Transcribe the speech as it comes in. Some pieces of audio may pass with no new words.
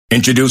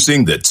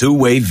Introducing the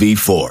two-way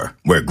V4,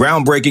 where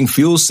groundbreaking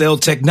fuel cell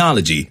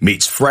technology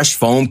meets fresh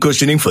foam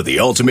cushioning for the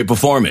ultimate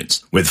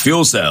performance. With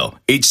fuel cell,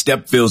 each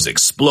step feels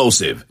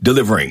explosive,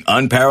 delivering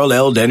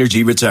unparalleled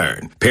energy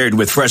return. Paired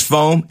with fresh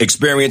foam,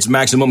 experience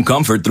maximum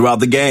comfort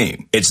throughout the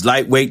game. Its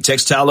lightweight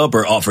textile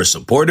upper offers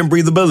support and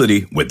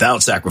breathability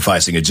without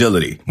sacrificing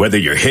agility. Whether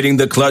you're hitting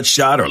the clutch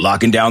shot or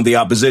locking down the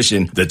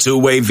opposition, the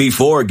two-way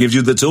V4 gives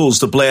you the tools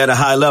to play at a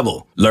high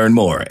level. Learn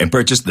more and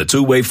purchase the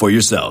two-way for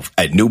yourself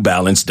at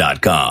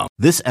newbalance.com.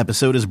 This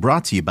episode is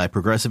brought to you by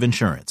Progressive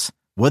Insurance.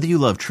 Whether you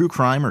love true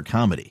crime or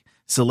comedy,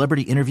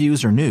 celebrity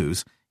interviews or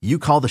news, you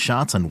call the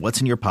shots on what's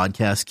in your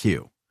podcast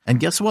queue. And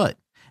guess what?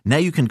 Now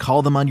you can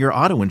call them on your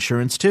auto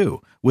insurance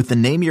too with the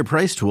Name Your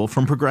Price tool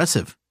from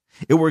Progressive.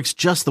 It works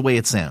just the way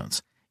it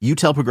sounds. You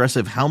tell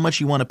Progressive how much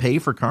you want to pay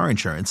for car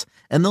insurance,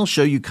 and they'll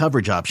show you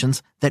coverage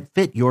options that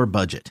fit your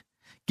budget.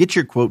 Get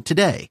your quote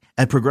today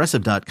at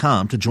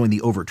Progressive.com to join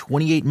the over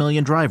 28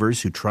 million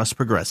drivers who trust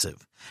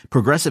Progressive.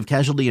 Progressive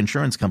Casualty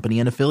Insurance Company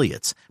and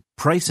Affiliates.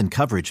 Price and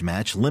coverage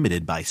match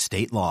limited by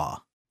state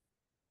law.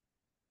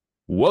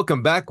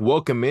 Welcome back.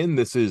 Welcome in.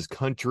 This is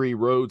Country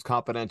Roads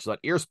Confidential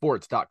at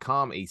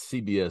earsports.com, a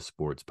CBS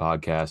sports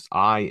podcast.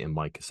 I am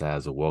Mike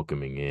Casazza,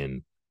 welcoming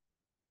in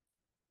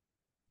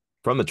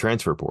from the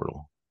transfer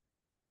portal,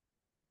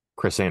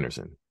 Chris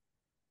Anderson.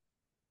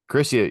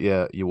 Chris,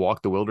 you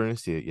walked the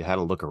wilderness. You had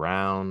a look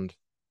around,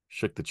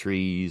 shook the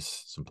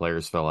trees. Some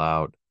players fell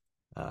out,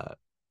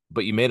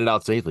 but you made it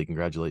out safely.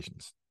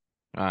 Congratulations.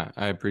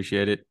 I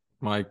appreciate it,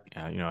 Mike.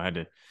 I had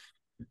to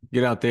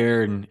get out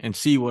there and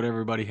see what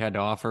everybody had to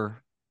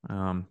offer.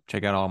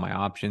 Check out all my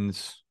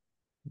options.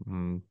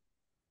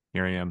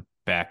 Here I am,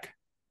 back,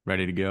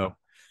 ready to go.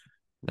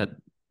 That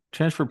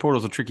transfer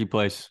portal is a tricky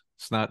place.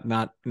 It's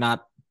not.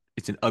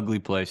 It's an ugly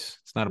place.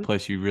 It's not a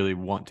place you really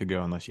want to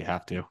go unless you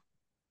have to.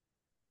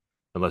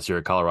 Unless you're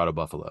a Colorado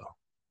Buffalo.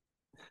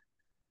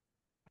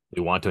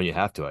 You want to and you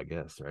have to, I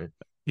guess, right?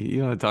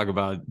 You want to talk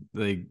about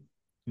the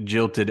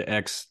jilted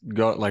not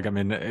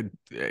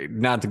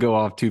to go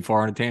off too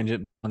far on a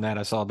tangent on that.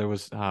 I saw there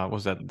was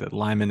the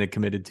lineman that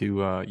committed to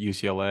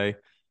UCLA,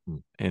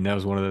 and that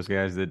was one of those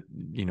guys that,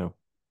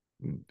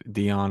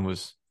 Dion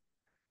was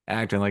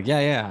acting like,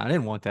 yeah, I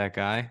didn't want that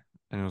guy.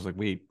 And I was like,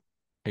 wait,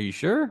 are you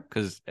sure?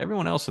 Because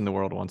everyone else in the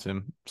world wants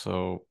him.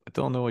 So I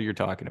don't know what you're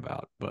talking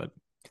about, but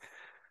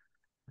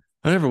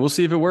whatever, we'll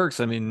see if it works.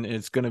 I mean,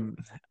 it's going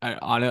to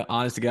 –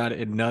 honest to God,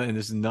 and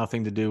this has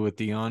nothing to do with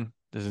Dion.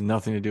 This has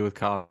nothing to do with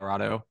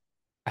Colorado.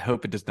 I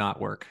hope it does not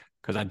work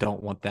because I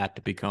don't want that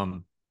to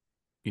become,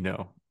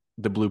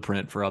 the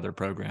blueprint for other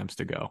programs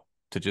to go,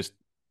 to just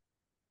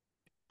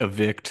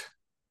evict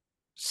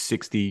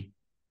 60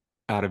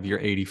 out of your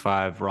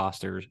 85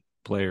 roster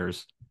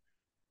players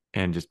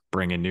and just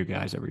bring in new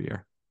guys every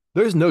year.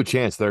 There's no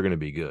chance they're going to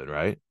be good,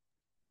 right?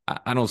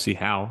 I don't see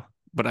how.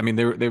 But I mean,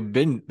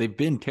 they've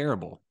been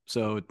terrible.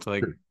 So it's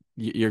like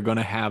you're going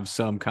to have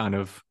some kind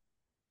of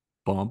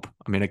bump.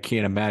 I mean, I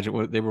can't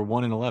imagine they were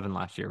 1-11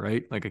 last year,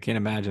 right? Like I can't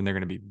imagine they're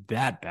going to be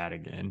that bad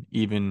again,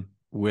 even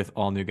with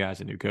all new guys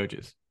and new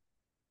coaches.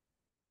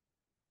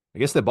 I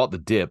guess they bought the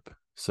dip.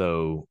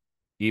 So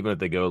even if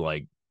they go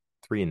like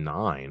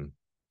 3-9,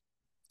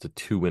 it's a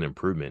 2-win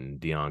improvement. And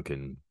Dion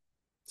can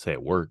say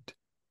it worked.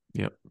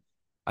 Yep.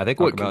 I think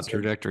Talk about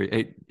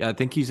trajectory. I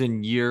think he's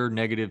in year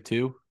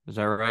 -2. Is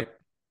that right?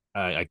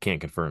 I can't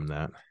confirm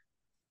that.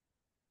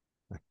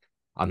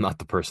 I'm not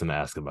the person to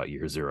ask about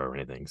year 0 or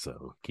anything,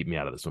 so keep me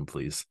out of this one,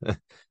 please.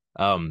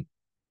 I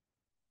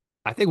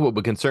think what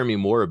would concern me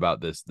more about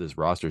this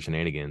roster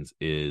shenanigans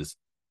is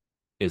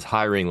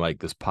hiring like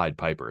this Pied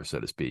Piper,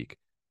 so to speak.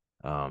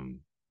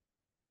 And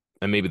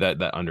maybe that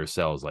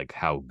undersells like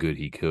how good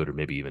he could or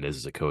maybe even is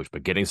as a coach,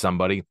 but getting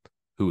somebody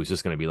who is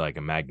just going to be like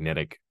a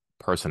magnetic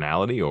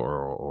personality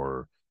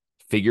or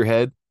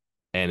figurehead,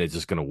 and it's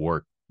just going to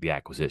work the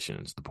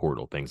acquisitions, the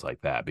portal, things like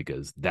that,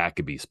 because that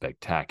could be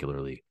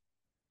spectacularly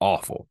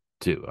awful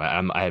too.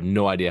 I have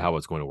no idea how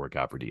it's going to work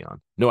out for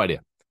Dion. No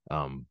idea.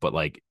 But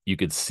like you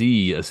could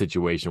see a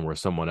situation where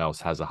someone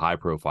else has a high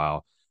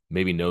profile,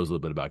 maybe knows a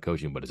little bit about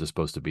coaching, but it's just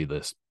supposed to be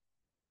this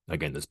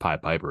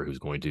Pied Piper who's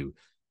going to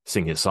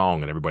sing his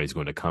song and everybody's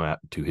going to come out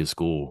to his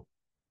school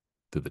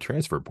through the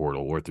transfer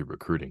portal or through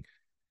recruiting.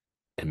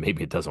 And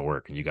maybe it doesn't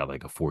work, and you got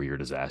like a 4-year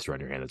disaster on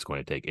your hand that's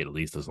going to take at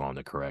least as long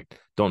to correct.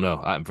 Don't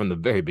know. From the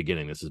very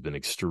beginning, this has been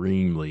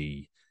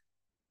extremely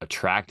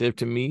attractive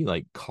to me,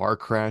 like car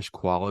crash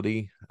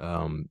quality.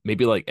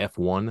 Maybe like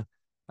F1,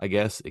 I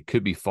guess. It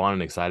could be fun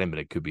and exciting, but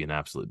it could be an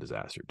absolute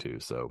disaster too.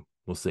 So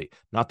we'll see.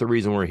 Not the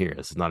reason we're here.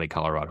 This is not a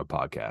Colorado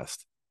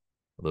podcast,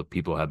 although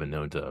people have been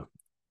known to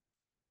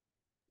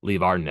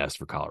leave our nest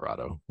for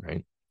Colorado,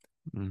 right?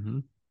 Mm-hmm.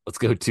 Let's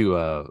go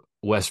to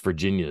West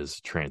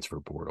Virginia's transfer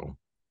portal.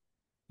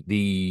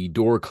 The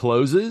door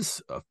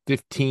closes. A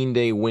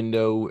 15-day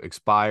window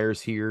expires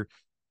here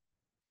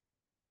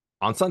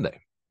on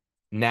Sunday.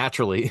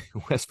 Naturally,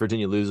 West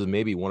Virginia loses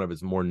maybe one of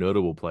its more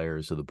notable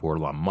players to the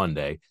portal on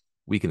Monday.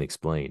 We can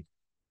explain.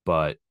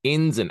 But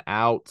ins and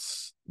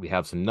outs, we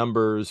have some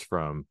numbers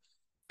from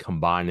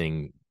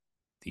combining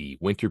the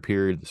winter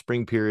period, the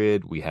spring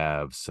period. We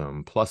have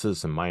some pluses,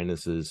 some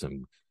minuses,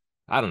 some,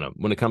 I don't know.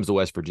 When it comes to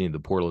West Virginia, the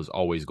portal is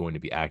always going to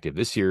be active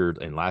this year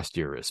and last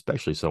year,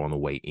 especially so on the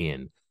way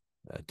in,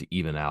 to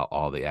even out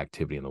all the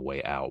activity on the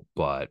way out.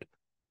 But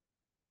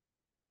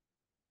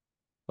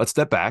let's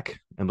step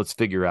back and let's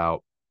figure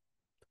out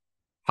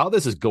how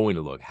this is going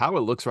to look. How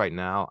it looks right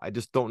now, I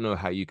just don't know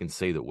how you can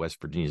say that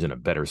West Virginia is in a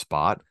better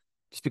spot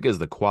just because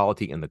the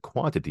quality and the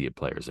quantity of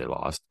players they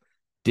lost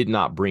did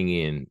not bring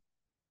in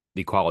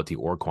the quality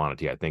or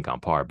quantity, I think, on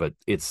par. But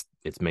it's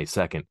May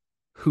 2nd.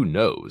 Who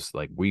knows?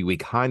 Like we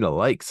kind of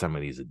like some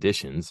of these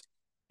additions,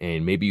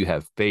 and maybe you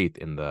have faith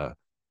in the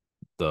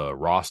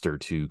roster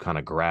to kind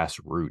of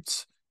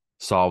grassroots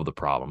solve the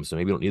problem. So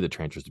maybe you don't need the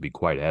transfers to be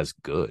quite as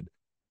good.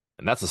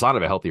 And that's the sign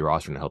of a healthy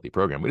roster and a healthy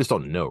program. We just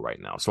don't know right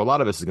now. So a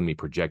lot of us is going to be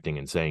projecting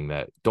and saying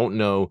that don't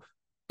know,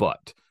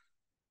 but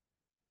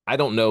I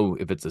don't know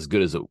if it's as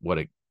good as what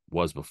it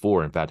was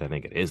before. In fact, I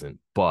think it isn't.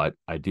 But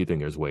I do think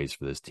there's ways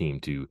for this team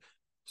to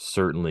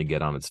certainly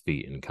get on its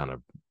feet and kind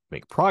of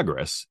make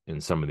progress in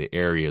some of the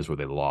areas where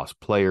they lost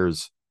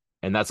players.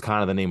 And that's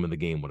kind of the name of the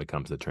game when it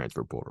comes to the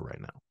transfer portal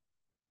right now.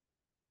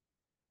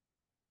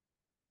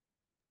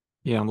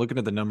 Yeah, I'm looking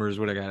at the numbers.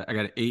 What I got? I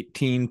got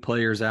 18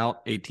 players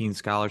out, 18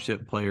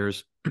 scholarship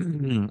players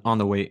on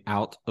the way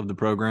out of the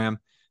program.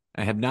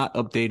 I have not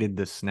updated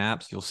the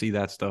snaps. You'll see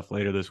that stuff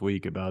later this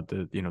week about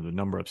the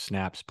number of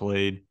snaps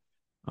played.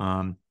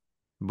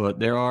 But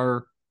there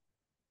are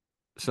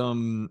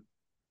some,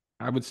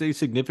 I would say,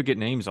 significant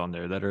names on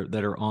there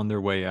that are on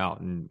their way out.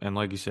 And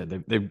like you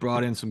said, they've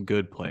brought in some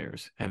good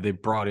players. Have they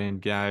brought in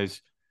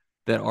guys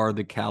that are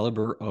the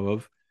caliber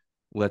of,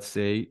 let's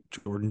say,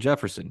 Jordan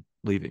Jefferson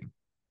leaving?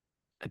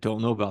 I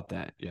don't know about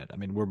that yet. I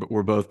mean,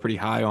 we're both pretty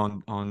high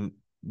on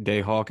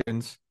Day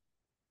Hawkins,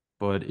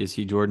 but is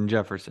he Jordan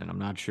Jefferson? I'm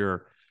not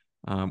sure.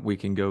 We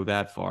can go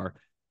that far.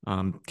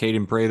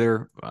 Caden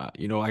Prather,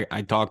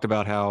 I talked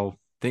about how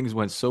things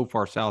went so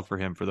far south for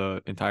him for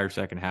the entire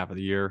second half of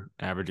the year,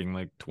 averaging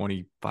like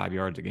 25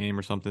 yards a game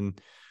or something,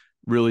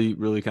 really,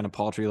 really kind of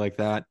paltry like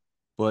that.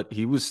 But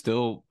he was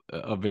still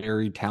a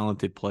very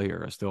talented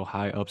player, a still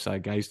high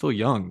upside guy. He's still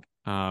young.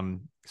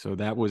 So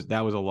that was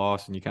a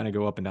loss, and you kind of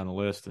go up and down the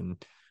list.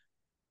 And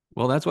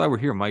well, that's why we're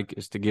here, Mike,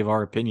 is to give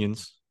our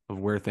opinions of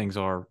where things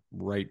are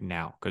right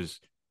now.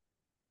 Because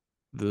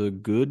the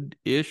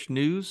good-ish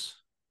news,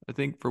 I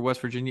think, for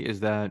West Virginia is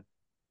that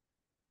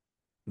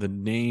the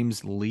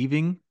names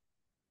leaving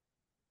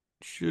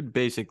should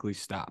basically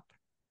stop.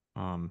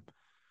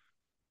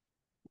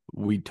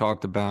 We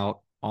talked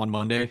about on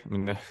Monday, I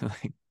mean,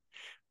 like,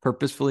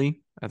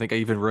 purposefully, I think I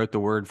even wrote the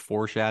word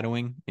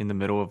foreshadowing in the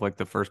middle of like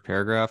the first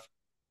paragraph.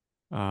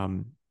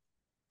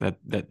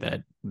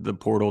 That the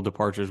portal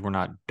departures were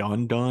not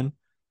done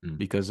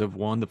because of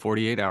the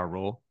 48-hour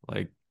rule.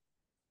 Like,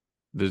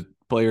 the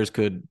players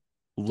could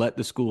let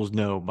the schools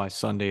know by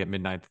Sunday at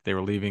midnight that they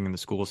were leaving, and the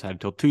schools had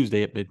until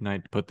Tuesday at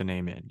midnight to put the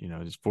name in.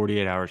 Just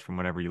 48 hours from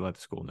whenever you let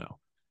the school know.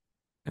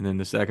 And then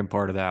the second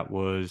part of that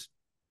was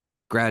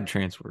grad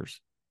transfers.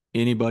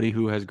 Anybody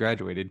who has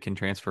graduated can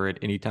transfer at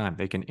any time.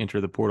 They can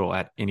enter the portal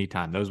at any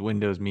time. Those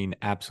windows mean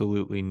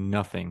absolutely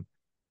nothing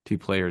to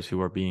players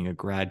who are being a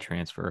grad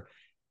transfer.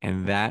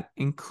 And that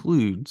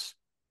includes,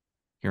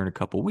 here in a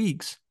couple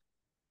weeks,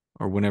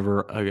 or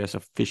whenever, I guess,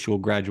 official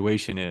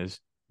graduation is,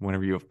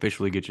 whenever you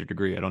officially get your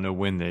degree. I don't know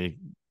when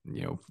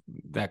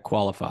that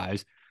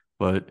qualifies,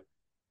 but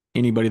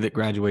anybody that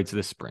graduates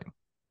this spring.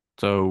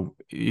 So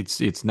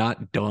it's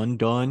not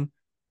done,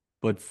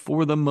 but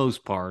for the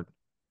most part,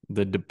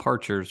 the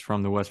departures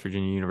from the West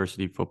Virginia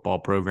University football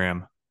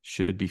program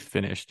should be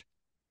finished,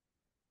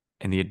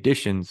 and the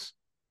additions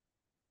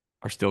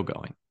are still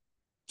going.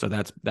 So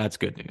that's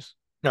good news.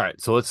 All right,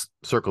 so let's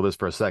circle this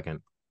for a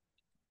second.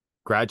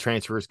 Grad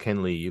transfers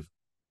can leave,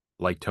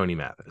 like Tony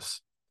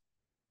Mathis.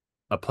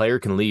 A player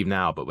can leave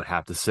now, but would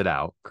have to sit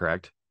out,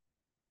 correct?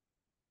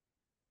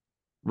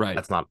 Right.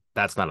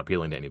 That's not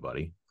appealing to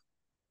anybody.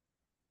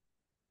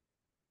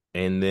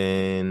 And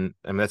then,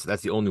 I mean,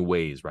 that's the only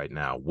ways right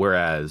now.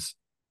 Whereas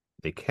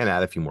they can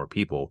add a few more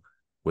people.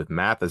 With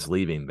Mathis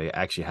leaving, they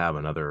actually have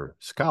another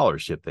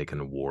scholarship they can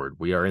award.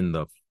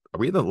 Are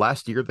we in the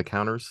last year of the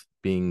counters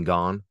being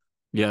gone?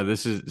 Yeah,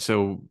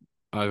 so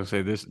I would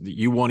say this,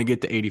 you want to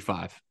get to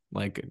 85,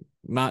 like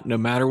not no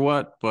matter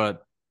what,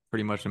 but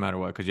pretty much no matter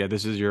what. Because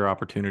this is your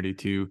opportunity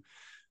to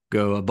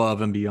go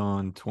above and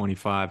beyond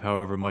 25,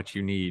 however much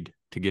you need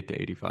to get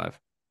to 85.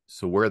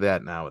 So where are they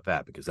at now with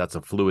that? Because that's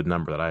a fluid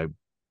number that I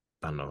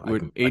don't know.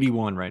 We're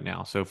 81 right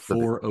now. So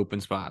 4 open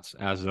spots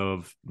as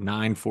of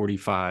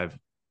 9:45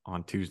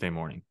 on Tuesday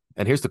morning.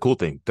 And here's the cool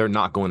thing. They're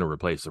not going to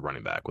replace the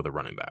running back with a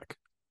running back.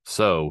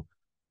 So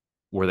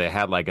where they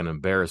had like an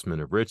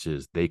embarrassment of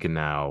riches, they can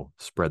now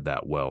spread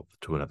that wealth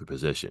to another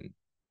position.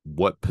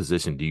 What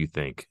position do you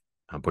think,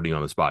 I'm putting you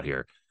on the spot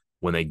here,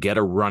 when they get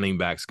a running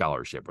back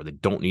scholarship or they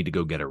don't need to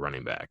go get a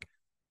running back,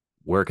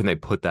 where can they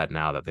put that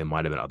now that they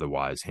might have been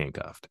otherwise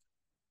handcuffed?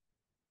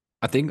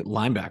 I think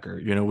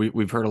linebacker.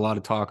 We've heard a lot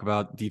of talk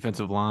about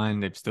defensive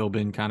line. They've still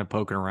been kind of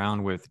poking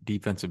around with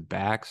defensive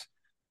backs.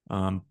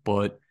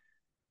 But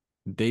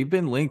they've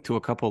been linked to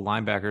a couple of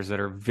linebackers that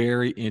are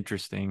very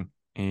interesting.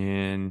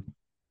 And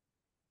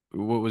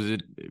what was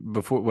it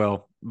before?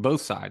 Well,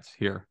 both sides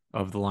here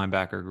of the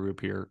linebacker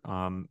group here.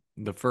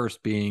 The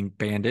first being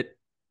Bandit,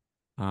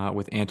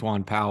 with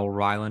Antoine Powell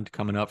Ryland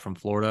coming up from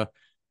Florida.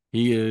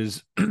 He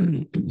is,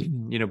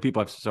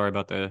 people have, sorry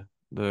about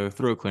the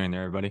throat clearing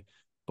there, everybody.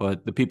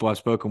 But the people I've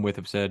spoken with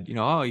have said,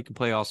 oh, he can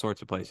play all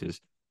sorts of places.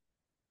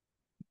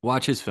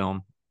 Watch his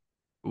film,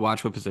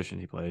 watch what position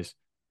he plays.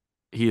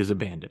 He is a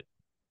bandit.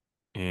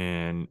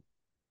 And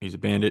he's a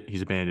bandit.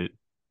 He's a bandit.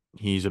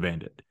 He's a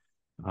bandit.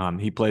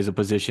 He plays a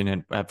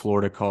position at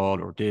Florida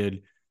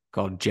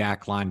called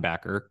Jack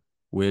linebacker,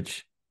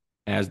 which,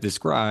 as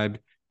described,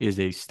 is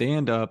a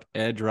stand-up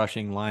edge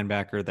rushing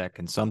linebacker that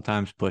can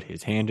sometimes put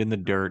his hand in the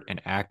dirt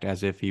and act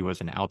as if he was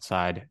an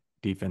outside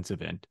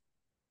defensive end.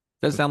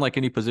 Does that sound like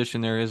any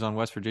position there is on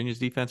West Virginia's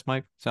defense,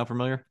 Mike? Sound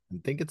familiar? I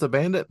think it's a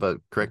bandit, but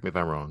correct me if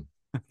I'm wrong.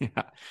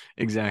 Yeah,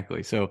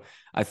 exactly. So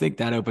I think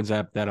that opens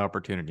up that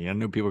opportunity. I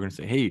know people are going to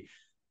say, hey,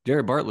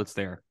 Jared Bartlett's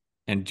there.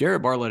 And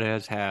Jared Bartlett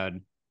has had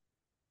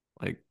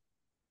like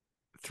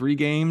 3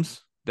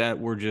 games that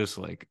were just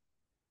like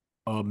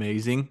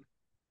amazing.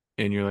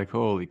 And you're like,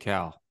 holy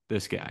cow,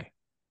 this guy.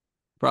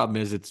 Problem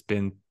is, it's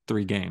been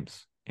 3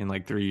 games in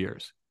like 3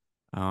 years.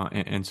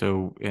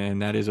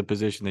 And that is a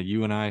position that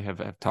you and I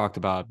have talked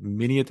about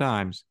many a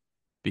times,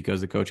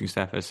 because the coaching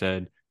staff has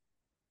said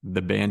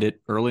the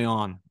bandit early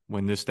on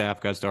when this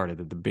staff got started,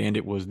 that the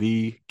bandit was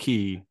the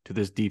key to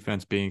this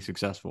defense being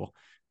successful.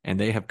 And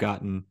they have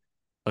gotten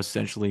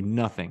essentially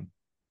nothing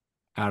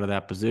out of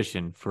that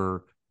position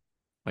for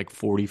like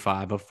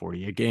 45 of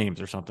 48 games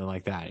or something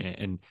like that.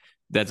 And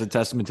that's a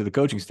testament to the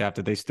coaching staff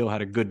that they still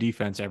had a good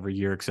defense every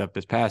year except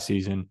this past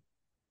season,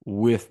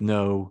 with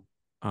no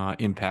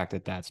impact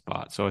at that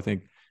spot. So I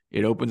think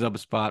it opens up a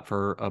spot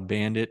for a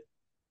bandit,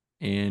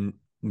 and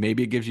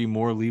maybe it gives you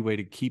more leeway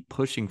to keep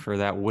pushing for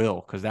that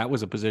will, because that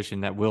was a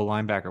position, that will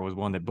linebacker was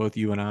one that both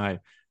you and I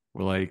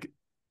were like,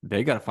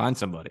 they got to find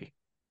somebody.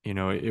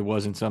 It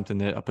wasn't something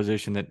that a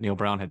position that Neil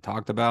Brown had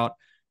talked about.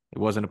 It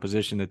wasn't a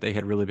position that they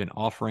had really been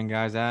offering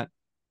guys at,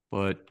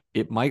 but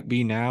it might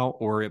be now,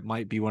 or it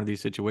might be one of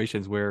these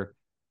situations where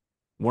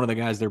one of the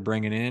guys they're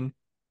bringing in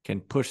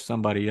can push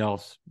somebody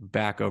else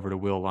back over to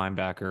will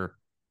linebacker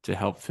to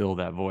help fill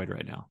that void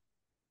right now.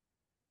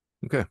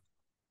 Okay.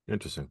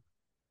 Interesting.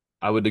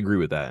 I would agree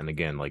with that. And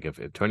again, like if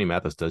Tony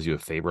Mathis does you a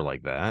favor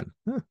like that,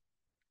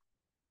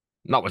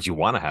 not what you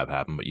want to have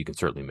happen, but you can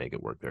certainly make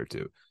it work there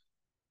too.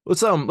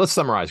 Let's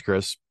summarize,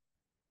 Chris.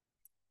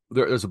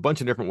 There's a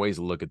bunch of different ways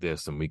to look at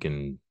this, and we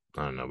can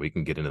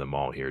get into them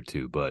all here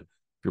too. But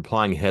if you're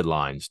applying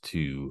headlines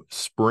to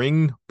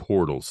spring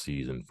portal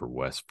season for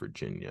West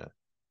Virginia,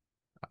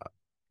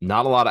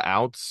 not a lot of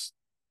outs,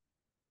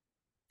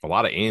 a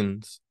lot of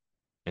ins,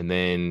 and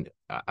then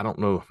I don't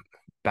know,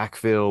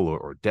 backfill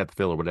or depth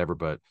fill or whatever,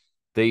 but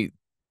they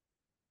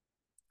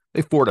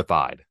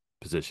fortified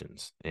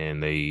positions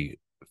and they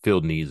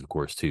filled needs, of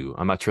course, too.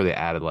 I'm not sure they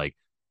added like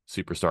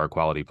superstar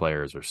quality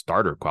players or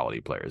starter quality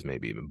players,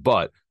 maybe even,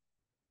 but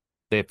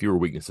they have fewer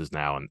weaknesses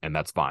now, and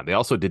that's fine. They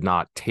also did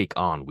not take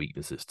on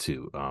weaknesses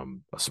too.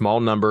 A small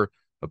number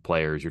of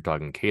players. You're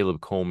talking Caleb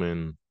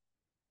Coleman.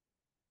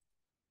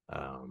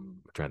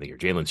 I'm trying to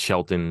think here. Jalen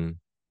Shelton,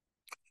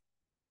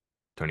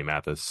 Tony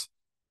Mathis.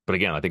 But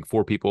again, I think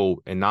 4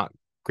 people, and not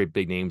great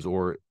big names,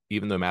 or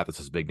even though Mathis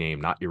is a big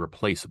name, not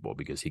irreplaceable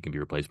because he can be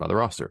replaced by the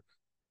roster.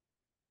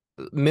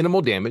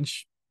 Minimal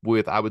damage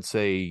with, I would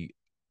say,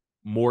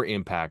 more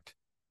impact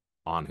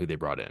on who they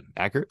brought in.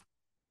 Accurate?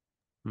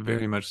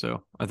 Very much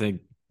so. I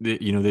think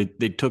that,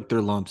 they took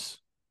their lumps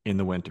in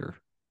the winter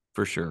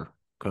for sure.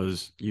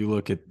 Because you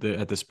look at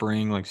the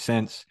spring, like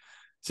since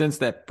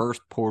that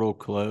first portal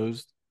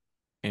closed,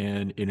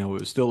 and it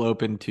was still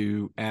open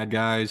to add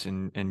guys,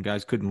 and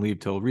guys couldn't leave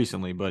till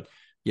recently. But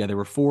yeah, there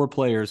were 4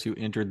 players who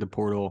entered the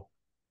portal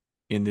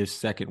in this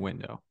second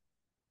window.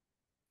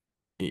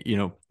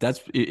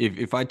 That's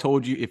if I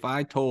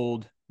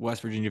told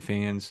West Virginia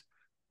fans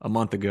a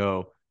month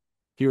ago,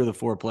 here are the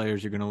 4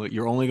 players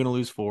you're only gonna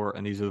lose 4,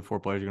 and these are the 4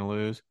 players you're gonna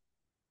lose,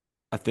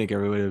 I think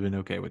everybody would have been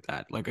okay with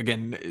that. Like,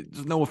 again,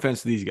 there's no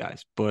offense to these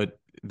guys, but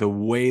the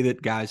way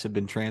that guys have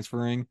been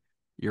transferring,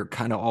 you're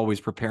kind of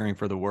always preparing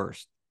for the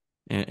worst.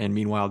 And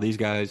meanwhile, these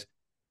guys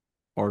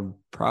are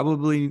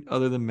probably,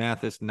 other than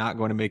Mathis, not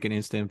going to make an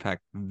instant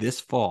impact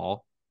this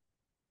fall,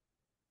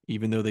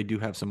 even though they do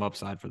have some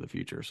upside for the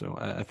future. So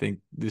I think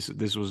this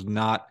was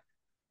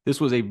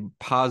a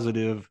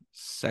positive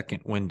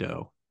second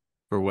window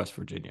for West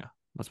Virginia.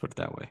 Let's put it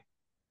that way.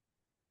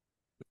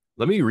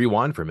 Let me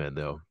rewind for a minute,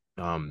 though.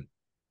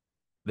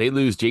 They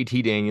lose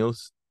JT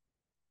Daniels,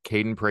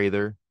 Caden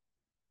Prather,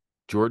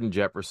 Jordan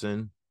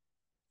Jefferson,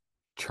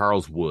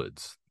 Charles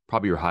Woods.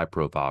 Probably your high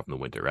profile from the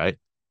winter, right?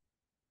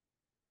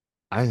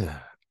 I'm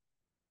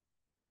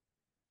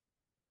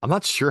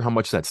not sure how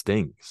much that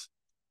stings.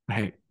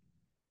 Right.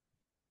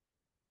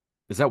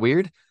 Is that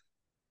weird?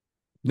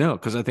 No,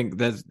 because I think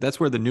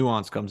that's where the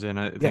nuance comes in.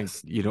 I think,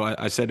 Yes.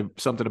 I said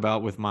something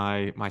about with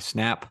my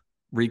snap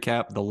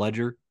recap, the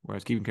ledger, where I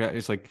was keeping track.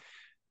 It's like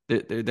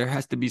There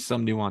has to be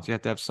some nuance. You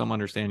have to have some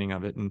understanding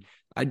of it. And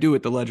I do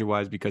it the ledger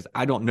wise because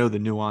I don't know the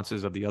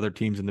nuances of the other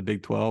teams in the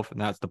Big 12.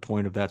 And that's the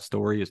point of that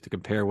story, is to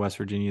compare West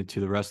Virginia to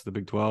the rest of the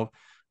Big 12.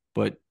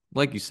 But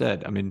like you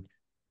said, I mean,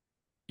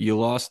 you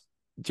lost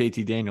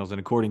JT Daniels, and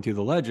according to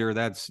the ledger,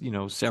 that's,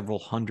 several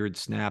hundred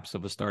snaps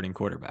of a starting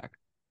quarterback.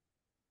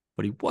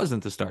 But he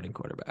wasn't the starting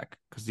quarterback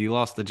because he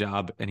lost the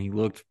job and he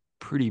looked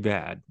pretty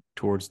bad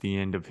towards the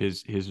end of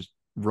his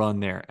run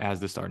there as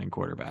the starting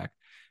quarterback.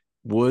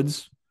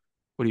 Woods,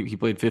 he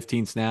played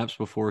 15 snaps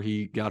before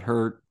he got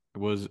hurt. It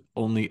was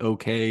only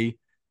okay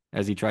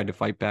as he tried to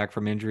fight back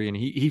from injury, and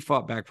he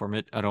fought back from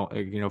it. I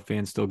don't,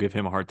 fans still give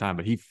him a hard time,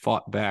 but he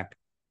fought back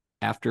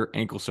after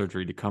ankle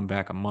surgery to come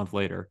back a month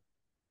later,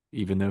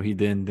 even though he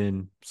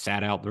then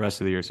sat out the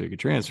rest of the year so he could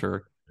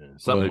transfer. Yeah,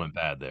 something went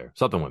bad there.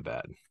 Something went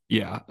bad.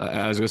 Yeah,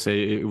 I was gonna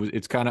say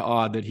it's kind of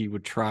odd that he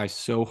would try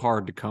so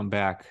hard to come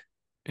back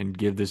and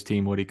give this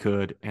team what he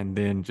could, and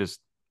then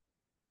just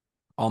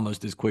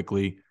almost as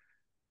quickly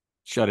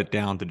shut it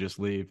down to just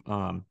leave.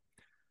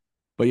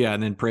 But yeah,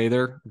 and then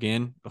Prather,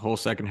 again, the whole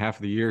second half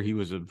of the year, he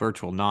was a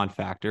virtual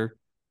non-factor.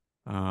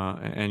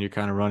 And you're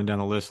kind of running down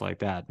a list like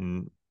that.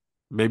 And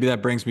maybe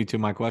that brings me to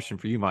my question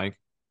for you, Mike.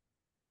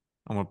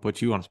 I'm going to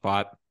put you on the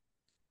spot.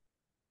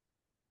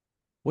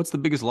 What's the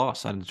biggest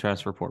loss out of the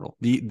transfer portal?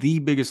 The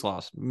biggest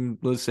loss,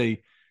 let's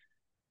say,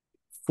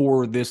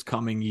 for this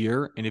coming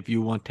year. And if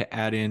you want to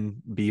add in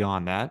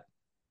beyond that,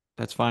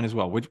 that's fine as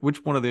well.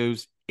 Which one of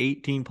those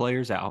 18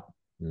 players out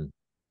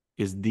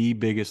is the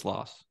biggest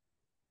loss?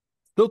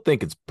 Still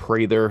think it's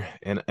Prather,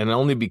 and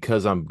only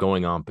because I'm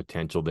going on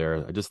potential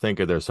there. I just think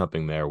there's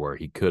something there where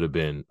he could have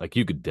been, like,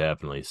 you could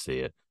definitely see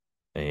it.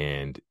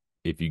 And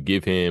if you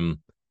give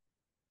him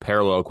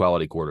parallel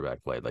quality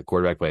quarterback play, like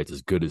quarterback play that's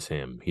as good as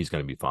him, he's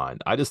going to be fine.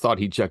 I just thought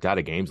he checked out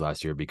of games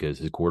last year because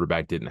his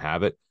quarterback didn't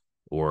have it,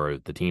 or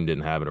the team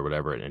didn't have it, or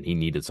whatever, and he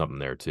needed something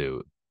there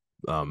too.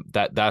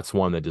 That's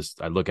one that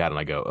just I look at and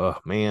I go,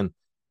 oh man,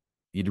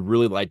 you'd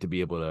really like to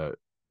be able to,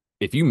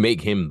 if you make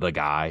him the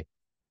guy.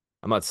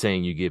 I'm not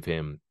saying you give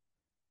him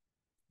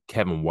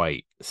Kevin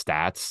White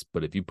stats,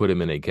 but if you put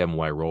him in a Kevin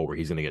White role where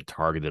he's going to get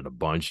targeted a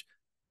bunch,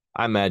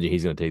 I imagine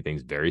he's going to take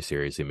things very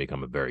seriously and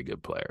become a very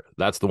good player.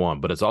 That's the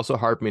one. But it's also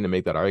hard for me to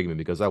make that argument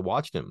because I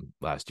watched him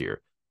last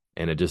year,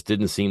 and it just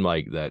didn't seem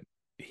like that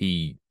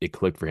it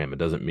clicked for him. It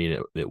doesn't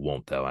mean it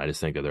won't, though. I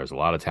just think that there's a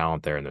lot of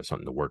talent there and there's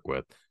something to work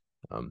with.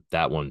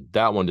 That one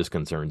just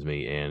concerns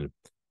me. And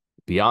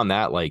beyond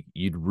that, like,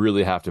 you'd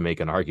really have to make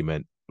an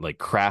argument, like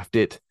craft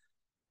it,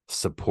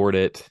 support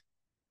it,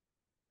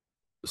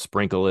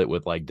 sprinkle it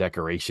with like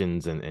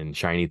decorations and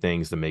shiny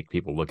things to make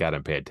people look at it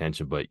and pay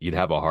attention, but you'd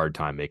have a hard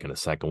time making a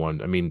second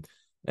one. I mean,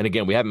 and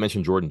again, we haven't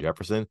mentioned Jordan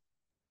Jefferson,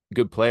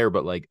 good player,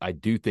 but like, I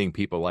do think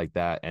people like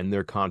that and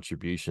their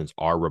contributions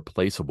are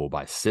replaceable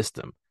by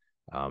system,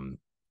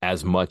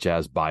 as much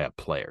as by a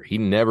player. He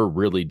never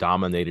really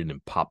dominated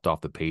and popped off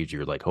the page.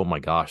 You're like, oh my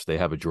gosh, they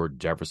have a Jordan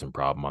Jefferson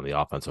problem on the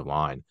offensive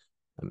line.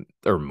 And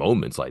there are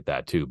moments like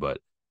that too, but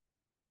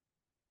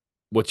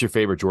what's your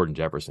favorite Jordan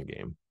Jefferson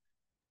game?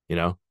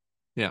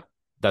 Yeah,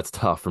 that's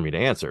tough for me to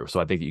answer.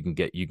 So I think you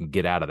can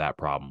get out of that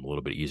problem a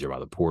little bit easier by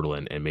the portal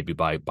and maybe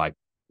by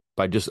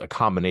just a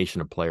combination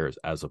of players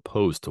as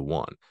opposed to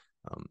one.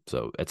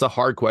 So it's a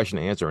hard question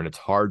to answer, and it's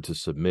hard to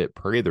submit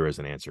Prather as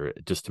an answer.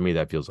 Just to me,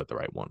 that feels like the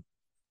right one.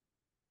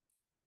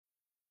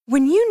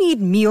 When you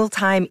need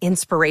mealtime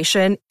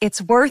inspiration,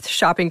 it's worth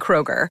shopping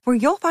Kroger, where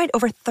you'll find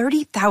over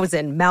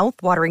 30,000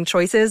 mouth-watering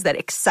choices that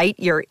excite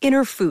your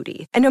inner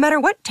foodie. And no matter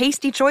what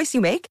tasty choice you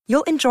make,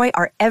 you'll enjoy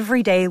our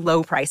everyday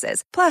low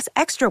prices, plus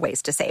extra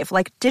ways to save,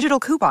 like digital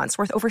coupons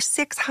worth over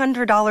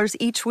 $600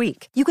 each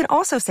week. You can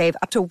also save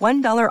up to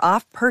 $1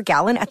 off per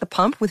gallon at the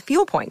pump with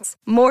fuel points.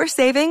 More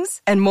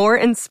savings and more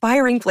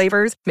inspiring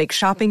flavors make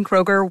shopping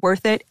Kroger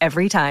worth it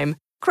every time.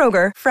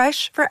 Kroger,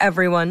 fresh for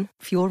everyone.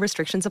 Fuel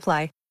restrictions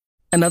apply.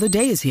 Another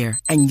day is here,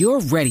 and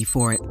you're ready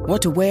for it.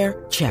 What to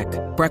wear? Check.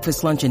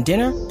 Breakfast, lunch, and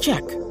dinner?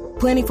 Check.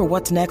 Planning for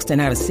what's next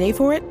and how to save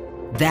for it?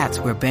 That's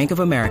where Bank of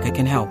America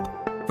can help.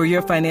 For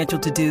your financial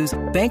to-dos,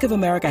 Bank of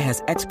America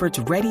has experts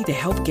ready to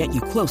help get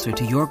you closer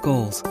to your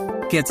goals.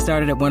 Get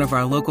started at one of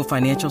our local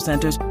financial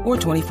centers or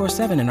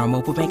 24/7 in our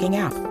mobile banking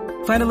app.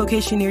 Find a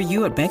location near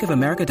you at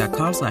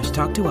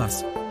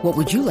bankofamerica.com/talktous. What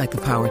would you like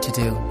the power to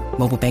do?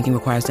 Mobile banking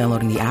requires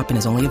downloading the app and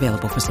is only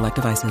available for select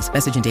devices.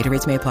 Message and data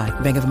rates may apply.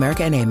 Bank of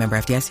America NA, member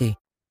FDIC.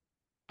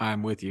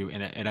 I'm with you.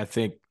 And I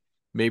think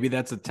maybe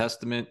that's a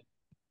testament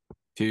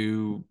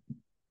to,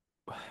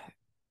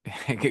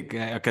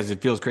 because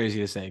it feels crazy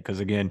to say, because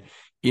again,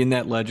 in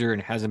that ledger,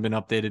 and it hasn't been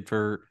updated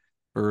for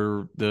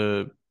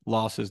the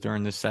losses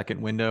during the second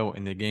window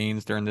and the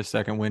gains during the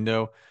second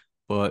window.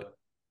 But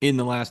in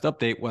the last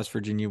update, West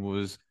Virginia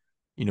was,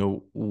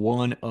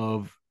 one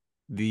of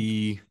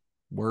the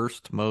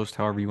worst, most,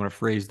 however you want to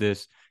phrase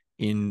this,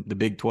 in the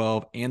Big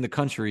 12 and the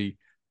country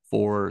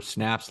for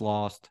snaps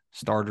lost,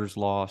 starters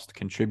lost,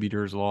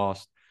 contributors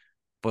lost.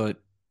 But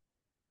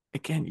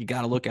again, you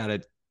got to look at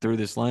it through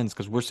this lens,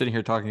 because we're sitting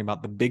here talking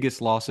about the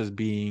biggest losses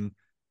being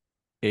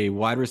a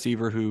wide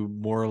receiver who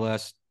more or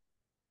less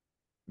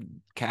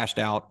cashed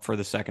out for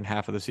the second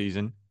half of the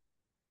season,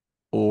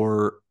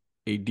 or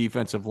a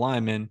defensive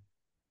lineman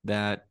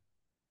that,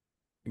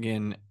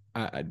 again,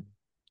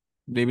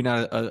 maybe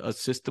not a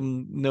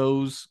system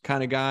knows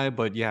kind of guy,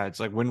 but yeah, it's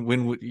like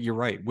when you're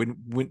right. When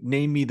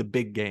name me the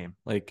big game.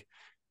 Like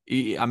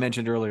I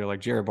mentioned earlier, like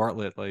Jared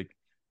Bartlett, like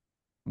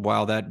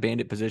while that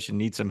bandit position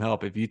needs some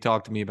help, if you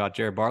talk to me about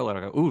Jared Bartlett,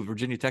 I go, ooh,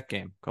 Virginia Tech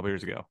game a couple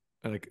years ago.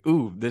 Like,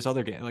 ooh, this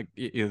other game. Like,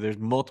 there's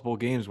multiple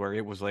games where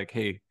it was like,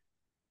 hey,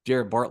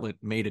 Jared Bartlett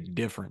made a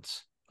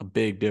difference, a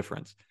big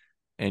difference.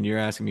 And you're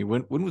asking me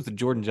when was the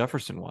Jordan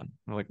Jefferson one?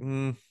 I'm like,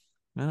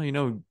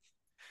 well,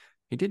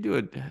 he did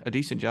do a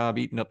decent job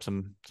eating up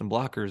some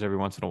blockers every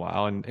once in a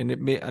while. And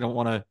I don't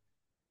want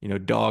to,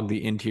 dog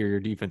the interior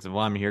defensive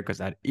lineman here, because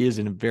that is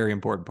a very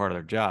important part of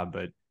their job.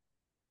 But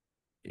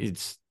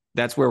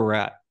that's where we're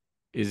at.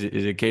 Is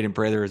it Caden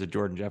Prather? Is it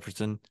Jordan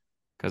Jefferson?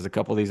 Because a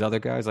couple of these other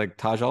guys, like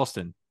Taj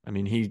Alston, I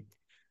mean, he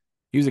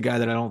was a guy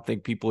that I don't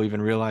think people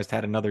even realized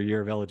had another year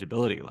of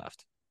eligibility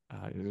left.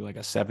 He was like a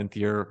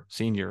 7th-year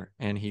senior,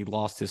 and he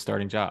lost his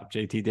starting job.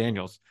 JT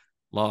Daniels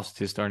lost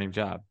his starting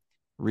job.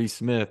 Reese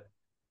Smith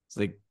is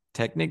like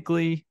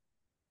technically,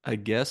 I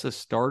guess, a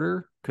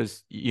starter,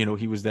 because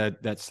he was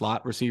that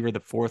slot receiver,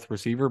 the 4th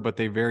receiver, but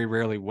they very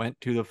rarely went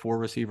to the 4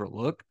 receiver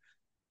look.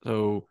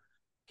 So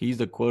he's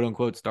the quote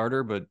unquote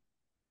starter, but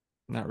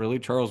not really.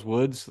 Charles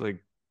Woods,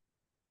 like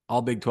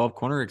all Big 12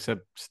 corner,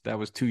 except that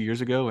was 2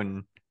 years ago,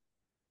 and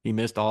he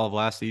missed all of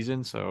last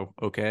season. So,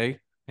 okay.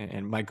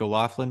 And Mike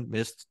O'Laughlin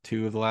missed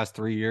 2 of the last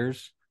 3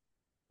 years.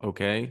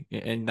 Okay.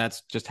 And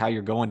that's just how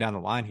you're going down the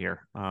line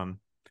here.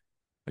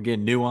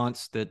 Again,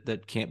 nuance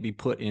that can't be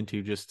put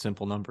into just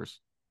simple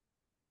numbers.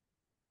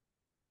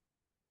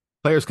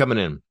 Players coming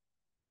in.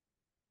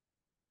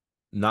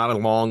 Not a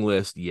long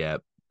list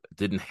yet.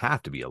 Didn't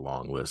have to be a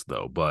long list,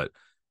 though, but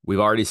we've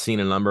already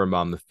seen a number of them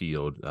on the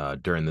field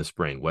during the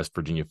spring. West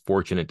Virginia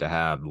fortunate to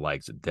have the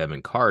likes of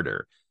Devin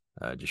Carter,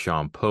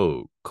 Deshaun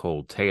Poe,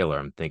 Cole Taylor.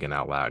 I'm thinking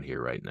out loud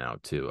here right now,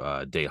 too.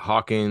 Day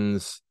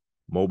Hawkins.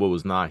 Moba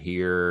was not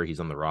here. He's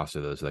on the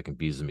roster, though, so that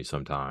confuses me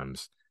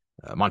sometimes.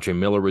 Montre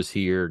Miller was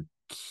here.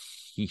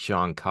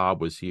 Keyshawn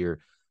Cobb was here.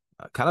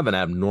 Kind of an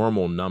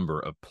abnormal number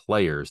of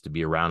players to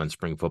be around in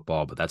spring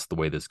football, but that's the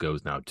way this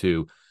goes now,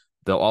 too.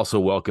 They'll also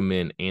welcome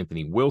in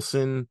Anthony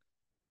Wilson,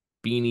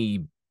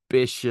 Beanie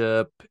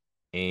Bishop,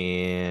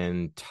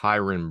 and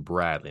Tyron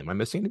Bradley. Am I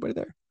missing anybody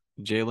there?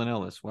 Jalen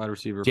Ellis, wide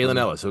receiver. Jalen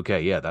Ellis.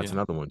 Okay, yeah, that's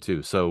another one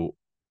too. So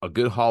a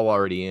good haul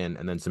already in,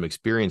 and then some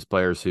experienced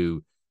players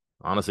who,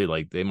 honestly,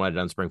 like they might have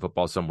done spring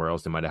football somewhere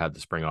else. They might have had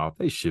the spring off.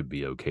 They should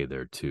be okay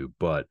there too.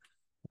 But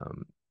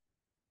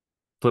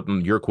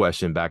flipping your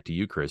question back to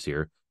you, Chris,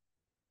 here.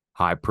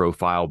 High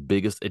profile,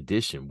 biggest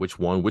addition. Which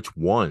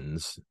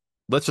ones?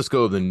 Let's just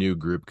go with the new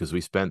group, because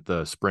we spent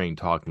the spring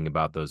talking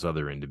about those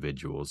other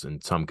individuals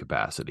in some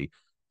capacity.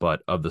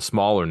 But of the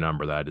smaller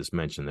number that I just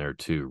mentioned there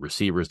too,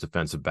 receivers,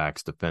 defensive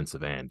backs,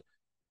 defensive end.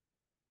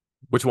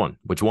 Which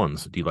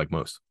ones do you like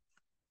most?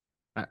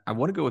 I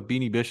want to go with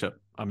Beanie Bishop.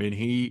 I mean,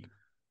 he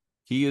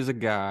is a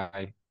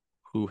guy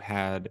who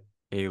had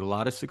a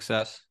lot of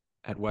success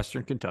at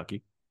Western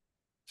Kentucky.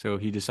 So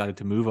he decided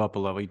to move up a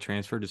level. He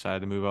transferred,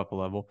 decided to move up a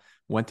level,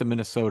 went to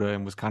Minnesota,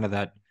 and was kind of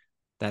that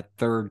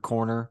third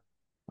corner,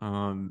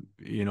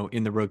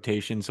 in the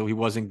rotation. So he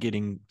wasn't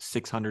getting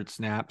 600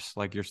 snaps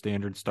like your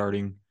standard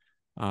starting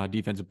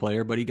defensive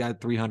player, but he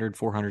got 300,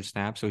 400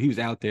 snaps. So he was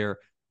out there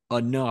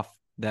enough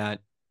that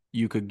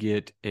you could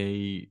get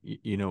a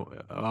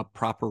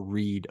proper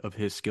read of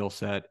his skill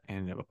set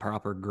and a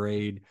proper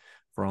grade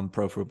from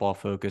Pro Football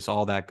Focus,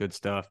 all that good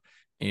stuff.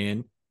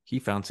 And he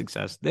found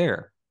success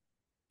there.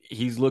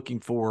 He's looking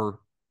for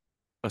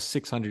a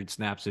 600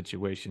 snap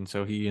situation.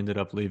 So he ended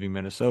up leaving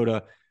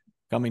Minnesota,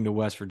 coming to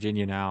West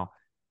Virginia now.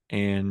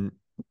 And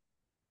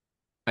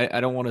I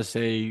don't want to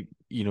say,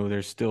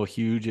 there's still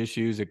huge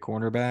issues at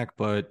cornerback,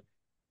 but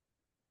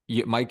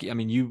Mike, I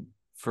mean,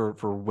 for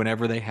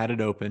whenever they had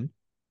it open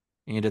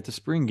and at the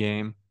spring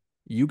game,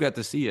 you got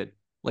to see it.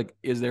 Like,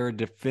 is there a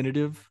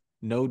definitive,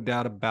 no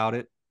doubt about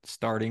it,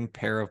 starting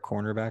pair of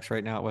cornerbacks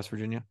right now at West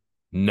Virginia?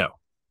 No.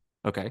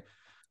 Okay.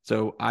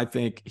 So I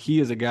think he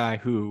is a guy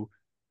who,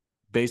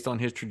 based on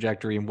his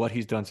trajectory and what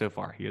he's done so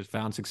far, he has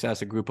found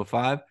success at Group of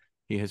Five.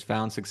 He has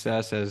found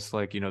success as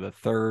the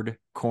third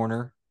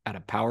corner at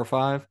a Power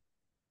Five.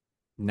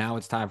 Now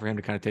it's time for him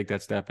to kind of take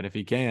that step. And if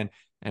he can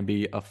and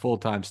be a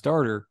full-time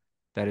starter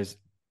that is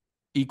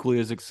equally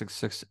as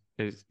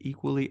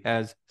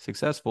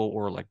successful,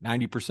 or like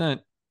 90%,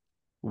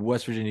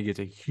 West Virginia gets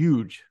a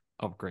huge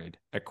upgrade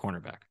at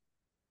cornerback.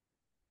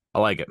 I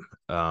like it.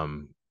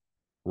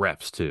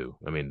 Reps too.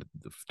 I mean,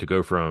 to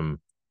go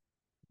from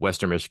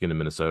Western Michigan to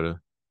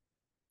Minnesota,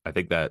 I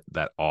think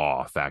that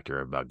awe factor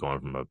about going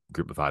from a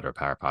Group of Five to a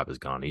Power Five is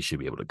gone. He should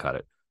be able to cut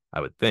it,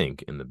 I would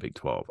think, in the Big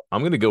 12.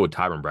 I'm going to go with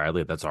Tyron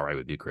Bradley, if that's all right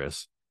with you,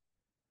 Chris.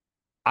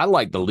 I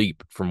like the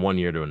leap from one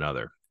year to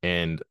another,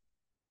 and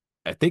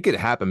I think it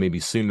happened maybe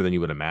sooner than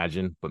you would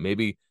imagine, but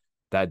maybe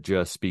that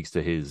just speaks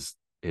to his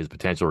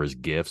potential or his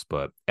gifts.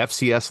 But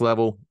FCS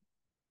level,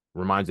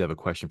 reminds me, I have a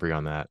question for you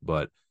on that,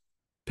 but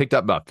Picked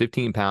up about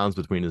 15 pounds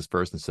between his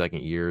first and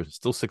second year.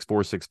 Still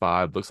 6'4",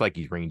 6'5". Looks like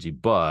he's rangy,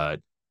 but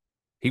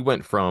he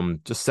went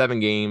from just 7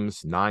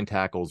 games, 9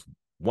 tackles,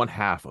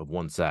 1/2 of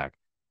 1 sack,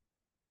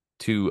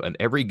 to an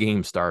every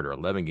game starter,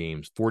 11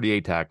 games,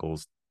 48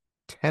 tackles,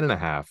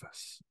 10.5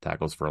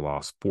 tackles for a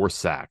loss, 4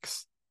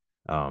 sacks.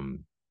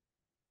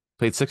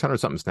 Played 600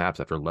 something snaps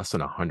after less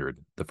than 100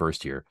 the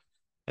first year,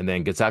 and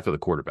then gets after the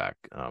quarterback.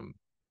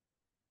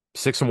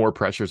 6 or more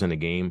pressures in a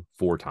game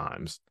 4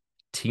 times.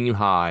 Team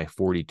high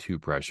 42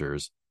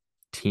 pressures,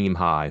 team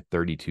high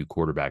 32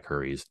 quarterback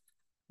hurries.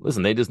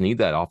 Listen, they just need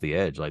that off the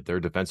edge. Like, their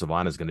defensive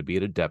line is going to be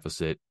at a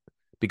deficit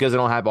because they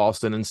don't have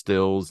Austin and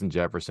Stills and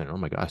Jefferson. Oh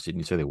my gosh, didn't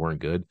you say they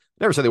weren't good?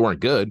 Never said they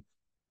weren't good,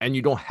 and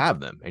you don't have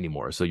them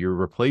anymore. So you're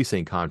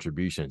replacing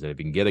contributions. And if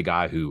you can get a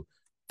guy who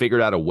figured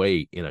out a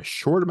way in a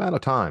short amount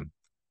of time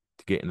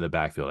to get into the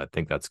backfield, I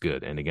think that's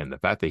good. And again, the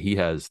fact that he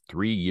has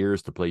 3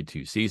 years to play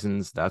 2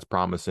 seasons, that's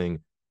promising.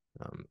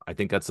 I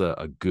think that's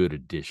a good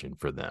addition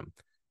for them.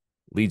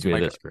 Leads me to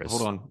this, Chris.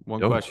 Hold on. One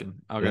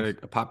question. I've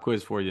got a pop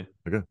quiz for you.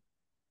 Okay.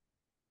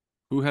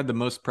 Who had the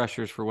most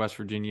pressures for West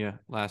Virginia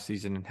last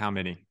season, and how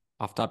many?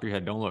 Off the top of your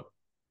head, don't look.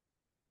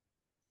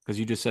 Because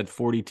you just said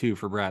 42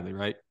 for Bradley,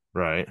 right?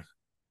 Right. What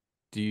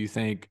do you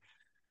think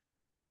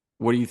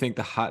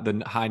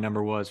the high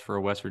number was for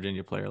a West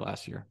Virginia player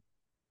last year?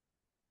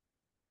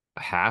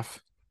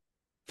 Half?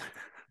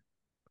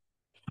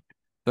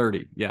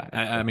 30. Yeah.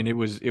 I mean, it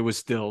was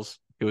Stills.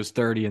 It was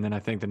 30, and then I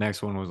think the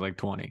next one was like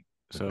 20.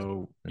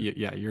 So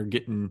yeah, you're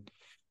getting.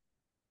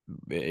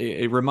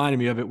 It reminded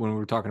me of it when we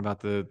were talking about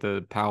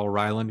the Powell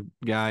Ryland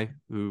guy,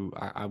 who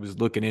I was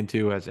looking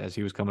into as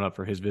he was coming up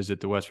for his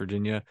visit to West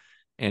Virginia,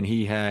 and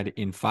he had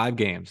in 5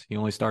 games. He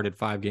only started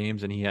 5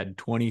 games, and he had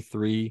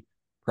 23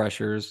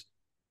 pressures,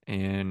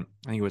 and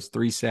I think it was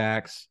 3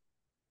 sacks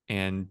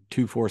and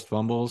 2 forced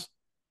fumbles.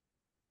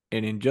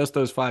 And in just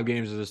those 5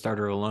 games as a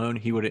starter alone,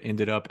 he would have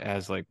ended up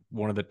as like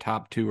one of the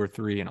top 2 or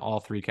 3 in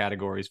all 3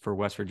 categories for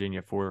West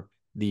Virginia for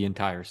the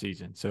entire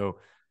season. So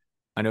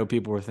I know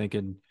people were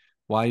thinking,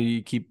 why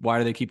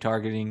do they keep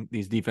targeting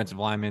these defensive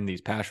linemen,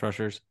 these pass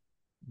rushers?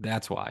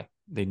 That's why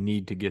they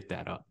need to get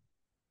that up.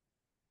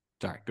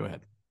 Sorry, go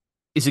ahead.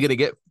 Is he going to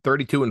get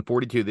 32 and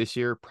 42 this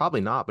year?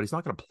 Probably not, but he's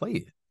not going to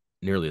play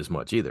nearly as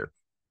much either.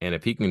 And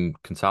if he can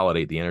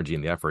consolidate the energy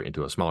and the effort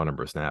into a smaller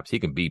number of snaps, he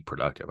can be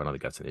productive. I don't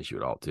think that's an issue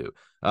at all, too.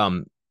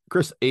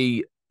 Chris,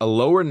 a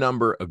lower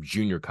number of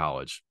junior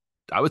college,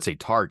 I would say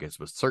targets,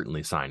 but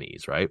certainly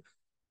signees, right?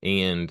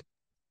 And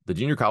the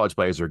junior college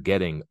players are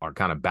kind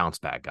of bounce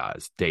back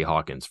guys. Day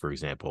Hawkins, for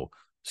example.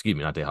 Excuse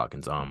me, not Day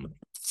Hawkins.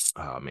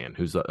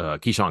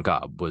 Keyshawn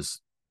Cobb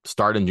was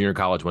started in junior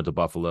college, went to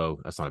Buffalo.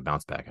 That's not a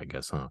bounce back, I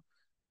guess, huh?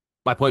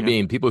 My point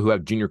being, people who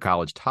have junior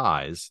college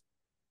ties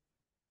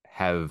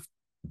have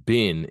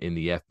been in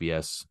the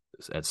FBS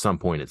at some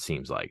point, it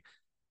seems like.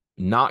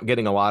 Not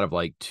getting a lot of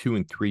like 2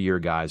 and 3 year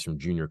guys from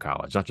junior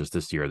college, not just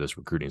this year, this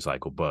recruiting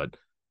cycle, but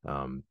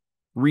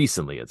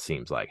recently, it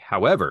seems like.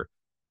 However,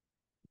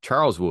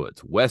 Charles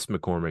Woods, Wes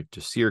McCormick,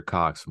 Jasir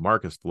Cox,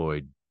 Marcus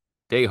Floyd,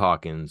 Day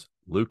Hawkins,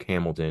 Luke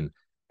Hamilton,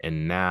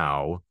 and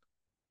now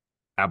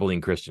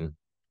Abilene Christian.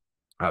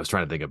 I was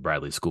trying to think of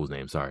Bradley's school's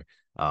name. Sorry.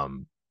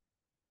 All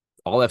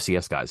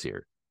FCS guys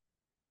here.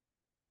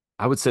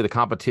 I would say the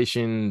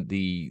competition,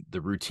 the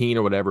routine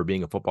or whatever,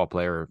 being a football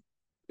player,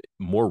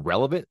 more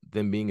relevant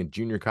than being a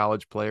junior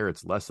college player.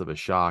 It's less of a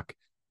shock.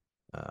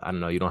 I don't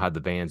know. You don't have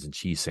the Vans and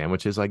cheese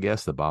sandwiches, I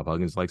guess, that Bob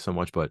Huggins likes so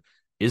much. But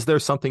is there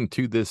something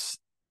to this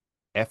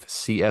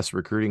FCS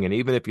recruiting? And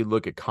even if you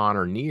look at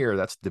Connor Neer,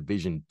 that's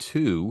Division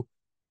II.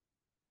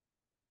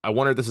 I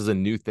wonder if this is a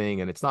new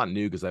thing, and it's not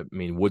new because, I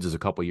mean, Woods is a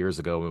couple years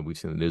ago, and we've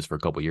seen the news for a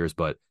couple years,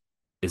 but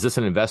is this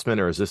an investment,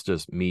 or is this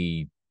just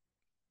me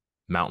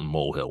mountain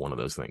molehill, one of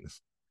those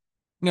things?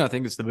 No, I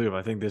think it's the move.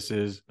 I think this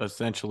is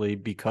essentially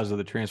because of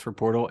the transfer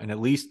portal, and at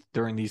least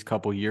during these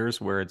couple years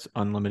where it's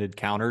unlimited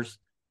counters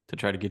to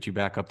try to get you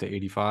back up to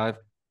 85.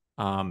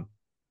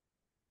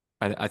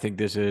 I think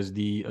this is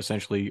the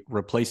essentially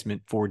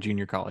replacement for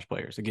junior college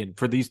players. Again,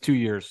 for these 2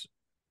 years,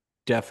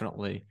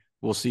 definitely.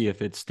 We'll see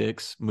if it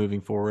sticks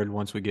moving forward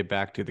once we get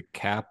back to the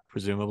cap,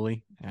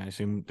 presumably. I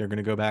assume they're going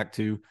to go back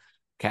to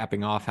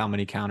capping off how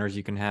many counters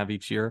you can have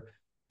each year.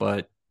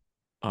 But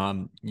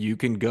you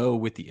can go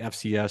with the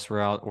FCS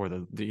route or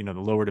the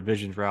lower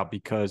divisions route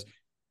because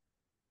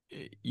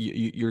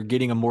you're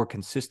getting a more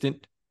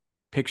consistent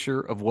picture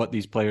of what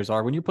these players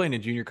are. When you're playing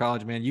in junior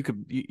college, man,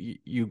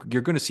 you're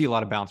going to see a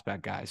lot of bounce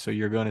back guys. So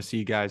you're going to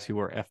see guys who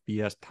are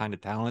FBS kind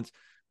of talents,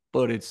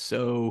 but it's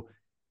so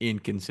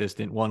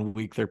inconsistent. 1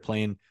 week they're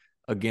playing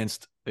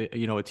against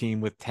a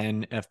team with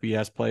 10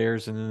 FBS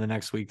players, and then the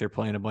next week they're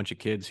playing a bunch of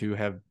kids who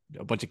have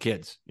a bunch of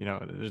kids.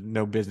 There's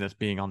no business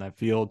being on that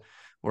field.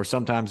 Or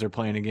sometimes they're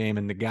playing a game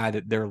and the guy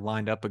that they're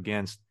lined up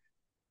against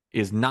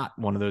is not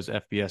one of those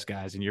FBS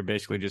guys, and you're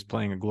basically just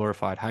playing a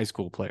glorified high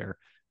school player.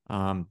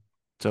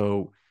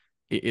 So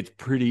it's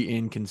pretty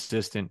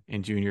inconsistent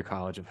in junior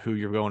college of who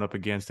you're going up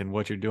against and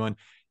what you're doing.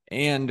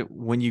 And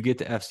when you get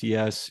to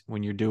FCS,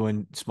 when you're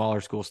doing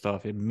smaller school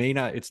stuff,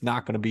 it's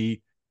not going to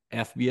be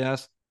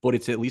FBS, but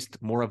it's at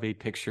least more of a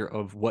picture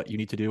of what you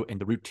need to do and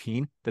the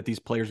routine that these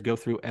players go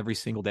through every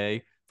single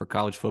day for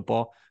college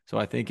football. So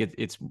I think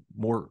it's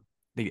more,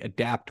 they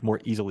adapt more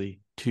easily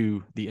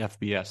to the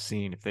FBS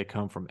scene if they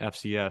come from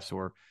FCS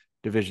or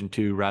Division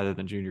II rather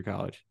than junior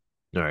college.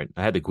 All right.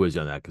 I had to quiz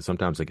you on that because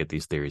sometimes I get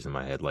these theories in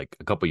my head. Like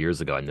a couple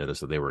years ago, I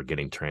noticed that they were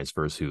getting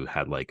transfers who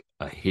had like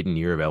a hidden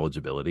year of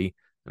eligibility,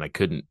 and I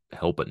couldn't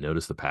help but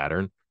notice the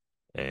pattern.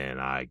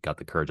 And I got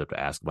the courage up to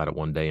ask about it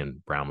one day,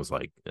 and Brown was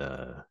like,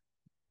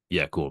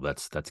 yeah, cool.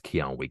 That's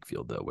Keon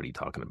Wakefield, though. What are you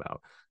talking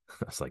about?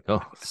 I was like,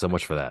 oh, so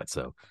much for that.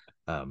 So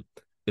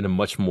in a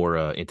much more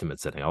intimate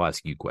setting, I'll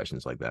ask you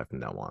questions like that from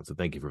now on. So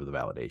thank you for the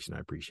validation. I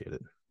appreciate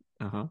it.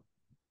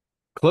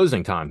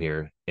 Closing time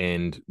here,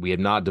 and we have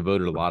not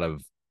devoted a lot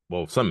of,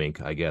 well, some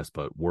ink, I guess,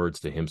 but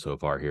words to him so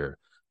far here.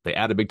 They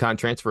add a big-time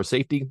transfer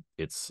safety.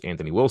 It's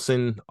Anthony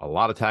Wilson, a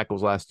lot of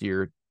tackles last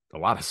year, a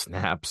lot of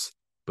snaps,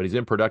 but he's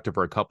been productive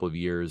for a couple of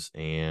years,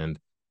 and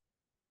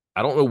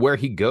I don't know where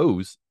he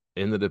goes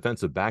in the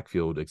defensive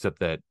backfield, except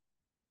that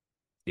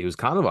it was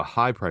kind of a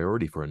high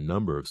priority for a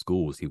number of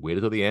schools. He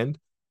waited till the end,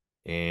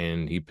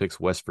 and he picks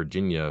West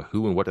Virginia.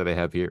 Who and what do they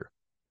have here?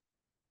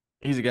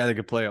 He's a guy that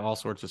could play all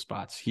sorts of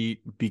spots.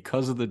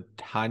 Because of the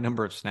high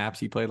number of snaps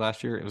he played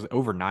last year, it was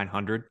over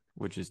 900,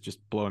 which is just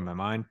blowing my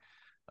mind.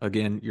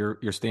 Again, your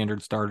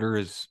standard starter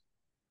is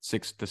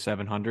 600 to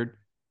 700.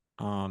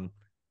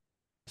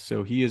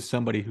 So he is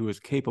somebody who is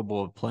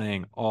capable of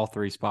playing all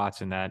three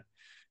spots in that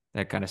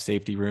kind of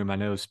safety room. I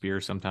know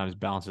Spear sometimes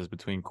balances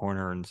between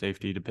corner and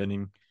safety,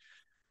 depending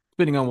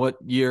on what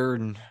year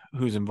and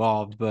who's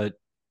involved, but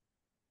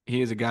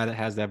he is a guy that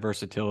has that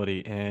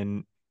versatility.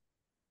 And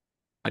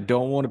I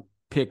don't want to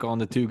pick on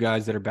the two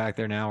guys that are back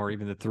there now, or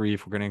even the three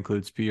if we're going to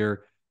include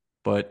Spear,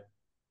 but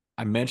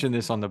I mentioned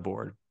this on the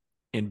board.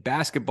 In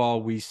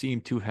basketball, we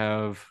seem to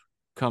have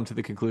come to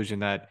the conclusion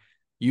that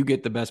you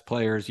get the best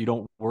players. You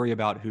don't worry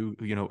about who,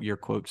 your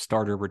quote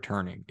starter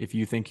returning. If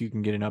you think you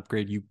can get an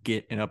upgrade, you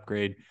get an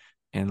upgrade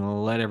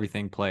and let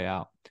everything play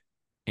out.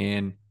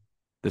 And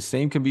the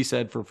same can be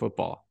said for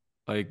football.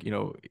 Like,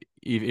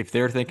 if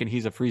they're thinking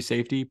he's a free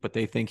safety, but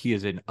they think he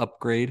is an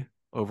upgrade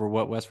over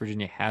what West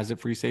Virginia has at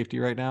free safety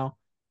right now,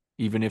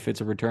 even if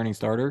it's a returning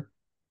starter,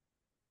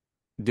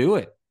 do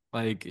it.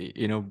 Like,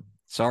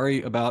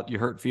 sorry about your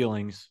hurt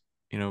feelings.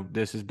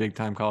 This is big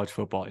time college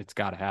football. It's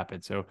got to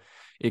happen. So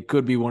it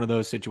could be one of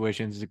those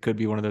situations. It could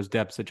be one of those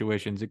depth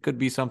situations. It could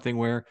be something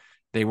where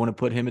they want to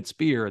put him at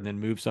Spear and then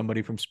move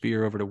somebody from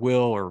Spear over to Will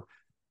or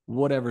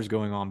whatever's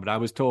going on. But I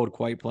was told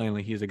quite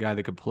plainly he's a guy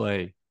that could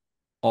play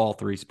all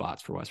three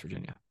spots for West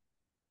Virginia.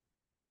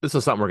 This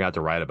is something we're going to have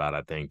to write about,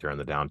 I think, during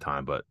the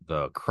downtime. But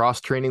the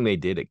cross-training they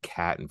did at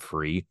Cat and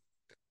Free,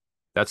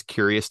 that's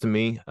curious to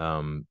me.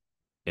 And,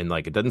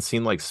 it doesn't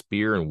seem like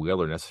Spear and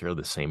Will are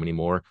necessarily the same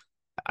anymore.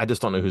 I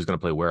just don't know who's going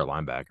to play where at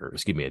linebacker,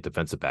 a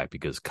defensive back,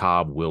 because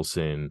Cobb,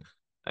 Wilson,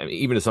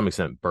 even to some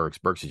extent,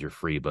 Burks is your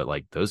free, but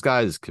those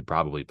guys could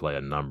probably play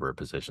a number of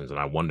positions. And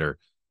I wonder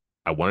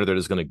they're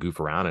just going to goof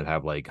around and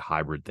have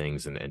hybrid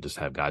things and just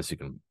have guys who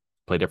can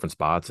play different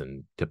spots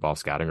and tip off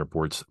scouting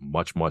reports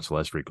much, much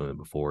less frequently than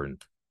before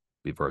and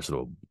be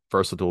versatile,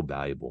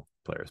 valuable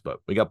players. But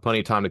we got plenty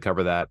of time to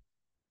cover that.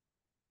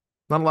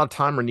 Not a lot of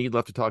time or need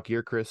left to talk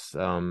here, Chris.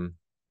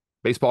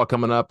 Baseball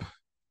coming up.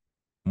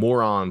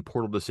 More on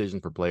portal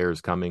decisions for players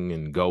coming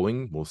and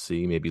going. We'll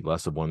see, maybe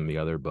less of one than the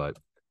other, but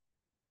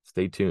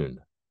stay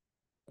tuned.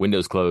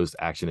 Window's closed.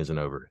 Action isn't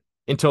over.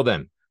 Until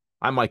then,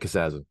 I'm Mike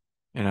Casazza.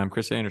 And I'm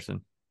Chris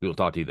Anderson. We will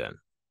talk to you then.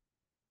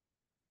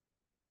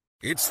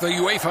 It's the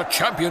UEFA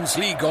Champions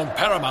League on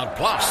Paramount+.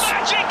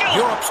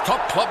 Europe's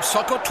top club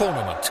soccer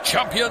tournament.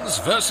 Champions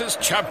versus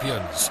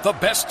champions. The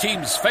best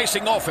teams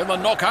facing off in the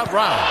knockout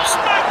rounds.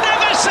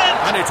 Magnificent!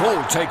 And it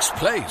all takes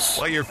place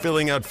while you're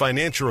filling out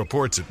financial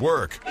reports at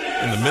work,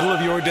 in the middle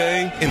of your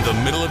day, in the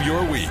middle of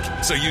your week.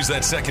 So use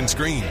that second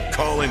screen.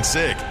 Call in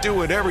sick. Do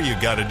whatever you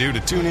got to do to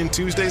tune in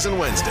Tuesdays and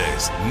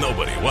Wednesdays.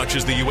 Nobody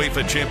watches the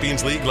UEFA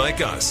Champions League like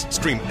us.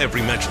 Stream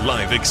every match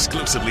live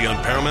exclusively on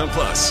Paramount+.